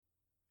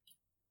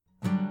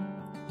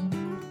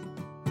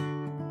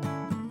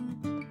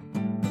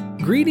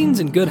Greetings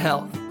and good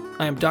health.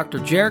 I am Dr.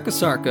 Jarek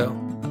Asarko,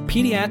 a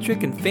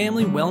pediatric and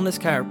family wellness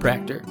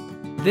chiropractor.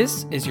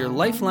 This is your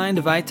Lifeline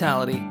to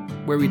Vitality,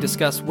 where we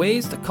discuss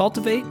ways to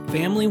cultivate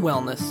family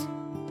wellness.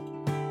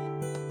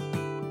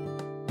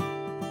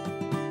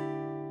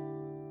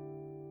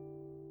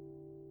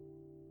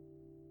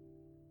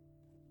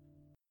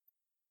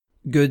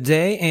 Good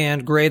day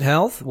and great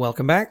health.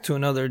 Welcome back to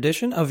another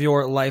edition of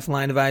your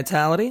Lifeline to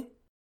Vitality.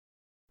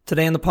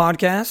 Today on the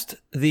podcast,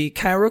 the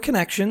chiro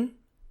connection,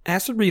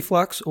 acid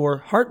reflux or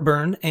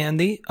heartburn, and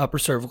the upper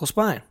cervical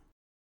spine.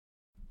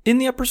 In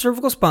the upper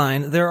cervical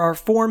spine, there are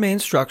four main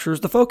structures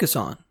to focus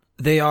on.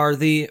 They are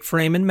the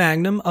foramen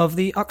magnum of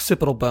the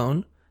occipital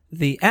bone,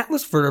 the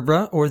atlas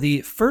vertebra or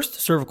the first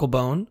cervical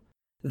bone,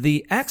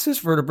 the axis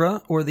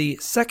vertebra or the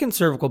second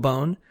cervical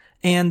bone,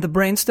 and the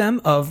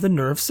brainstem of the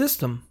nerve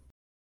system.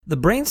 The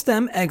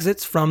brainstem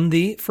exits from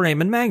the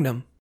foramen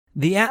magnum.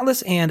 The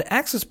atlas and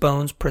axis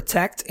bones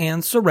protect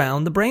and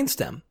surround the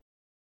brainstem.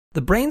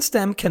 The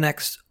brainstem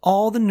connects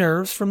all the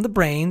nerves from the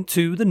brain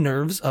to the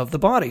nerves of the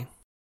body.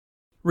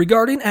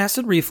 Regarding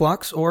acid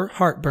reflux or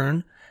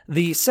heartburn,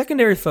 the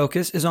secondary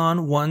focus is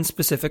on one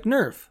specific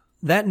nerve.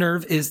 That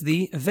nerve is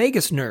the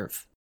vagus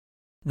nerve.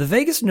 The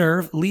vagus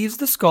nerve leaves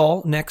the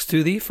skull next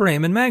to the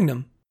foramen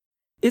magnum.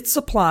 It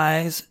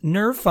supplies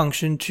nerve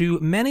function to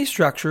many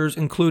structures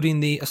including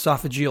the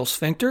esophageal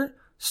sphincter,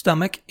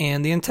 stomach,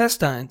 and the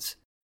intestines.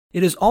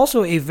 It is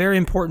also a very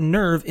important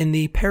nerve in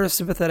the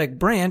parasympathetic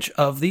branch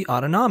of the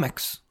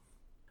autonomics.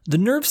 The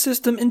nerve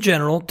system in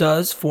general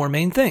does four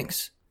main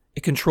things.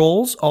 It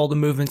controls all the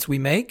movements we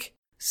make,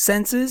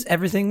 senses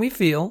everything we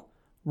feel,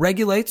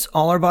 regulates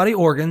all our body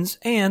organs,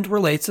 and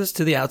relates us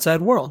to the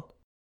outside world.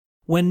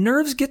 When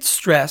nerves get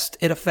stressed,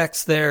 it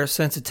affects their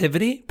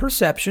sensitivity,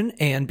 perception,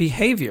 and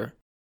behavior.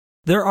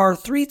 There are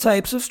three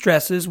types of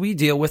stresses we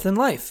deal with in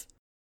life.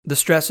 The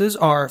stresses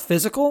are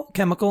physical,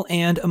 chemical,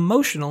 and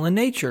emotional in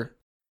nature.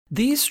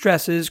 These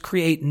stresses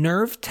create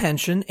nerve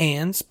tension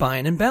and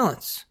spine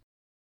imbalance.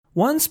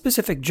 One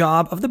specific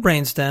job of the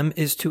brainstem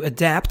is to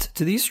adapt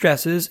to these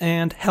stresses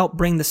and help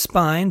bring the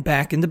spine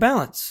back into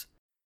balance.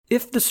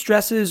 If the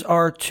stresses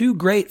are too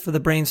great for the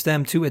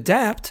brainstem to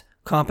adapt,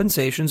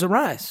 compensations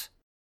arise.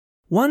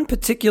 One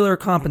particular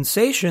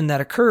compensation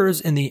that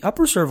occurs in the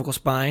upper cervical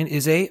spine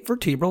is a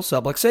vertebral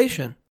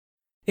subluxation.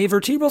 A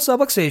vertebral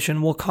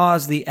subluxation will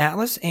cause the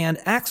atlas and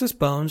axis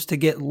bones to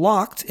get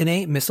locked in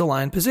a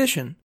misaligned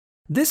position.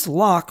 This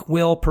lock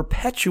will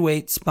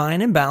perpetuate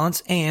spine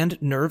imbalance and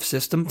nerve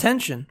system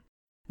tension.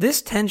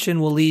 This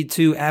tension will lead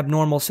to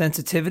abnormal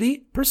sensitivity,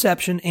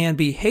 perception, and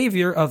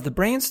behavior of the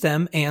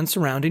brainstem and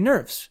surrounding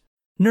nerves.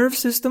 Nerve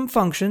system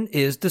function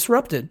is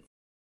disrupted.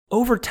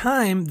 Over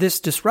time,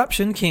 this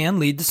disruption can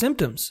lead to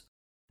symptoms.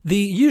 The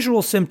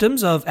usual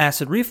symptoms of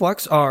acid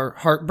reflux are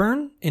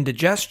heartburn,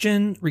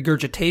 indigestion,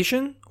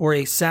 regurgitation, or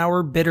a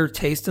sour, bitter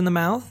taste in the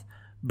mouth,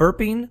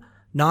 burping,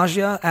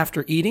 nausea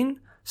after eating,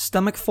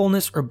 stomach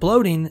fullness or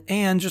bloating,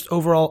 and just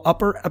overall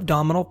upper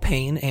abdominal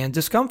pain and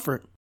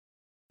discomfort.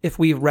 If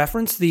we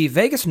reference the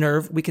vagus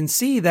nerve, we can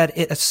see that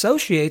it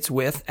associates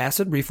with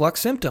acid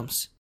reflux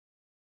symptoms.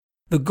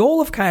 The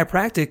goal of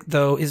chiropractic,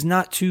 though, is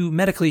not to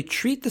medically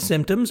treat the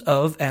symptoms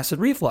of acid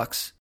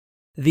reflux.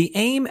 The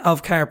aim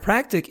of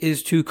chiropractic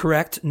is to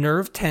correct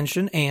nerve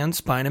tension and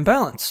spine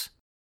imbalance.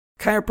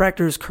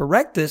 Chiropractors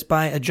correct this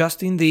by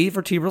adjusting the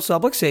vertebral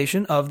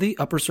subluxation of the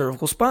upper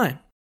cervical spine.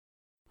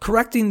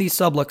 Correcting the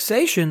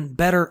subluxation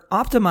better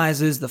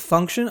optimizes the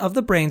function of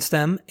the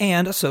brainstem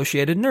and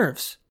associated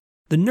nerves.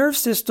 The nerve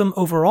system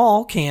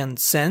overall can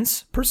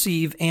sense,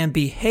 perceive, and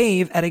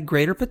behave at a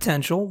greater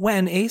potential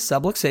when a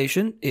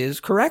subluxation is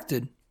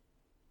corrected.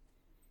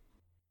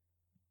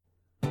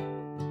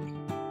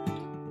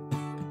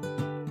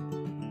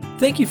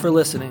 Thank you for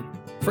listening.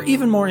 For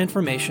even more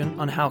information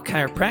on how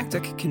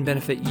chiropractic can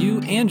benefit you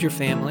and your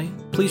family,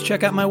 please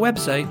check out my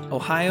website,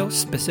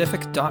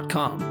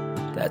 ohiospecific.com.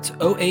 That's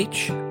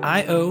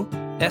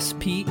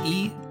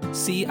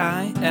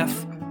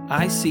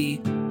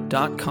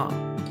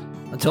ohiospecific.com.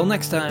 Until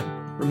next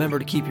time, remember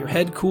to keep your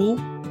head cool,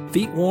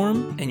 feet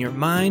warm, and your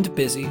mind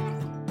busy.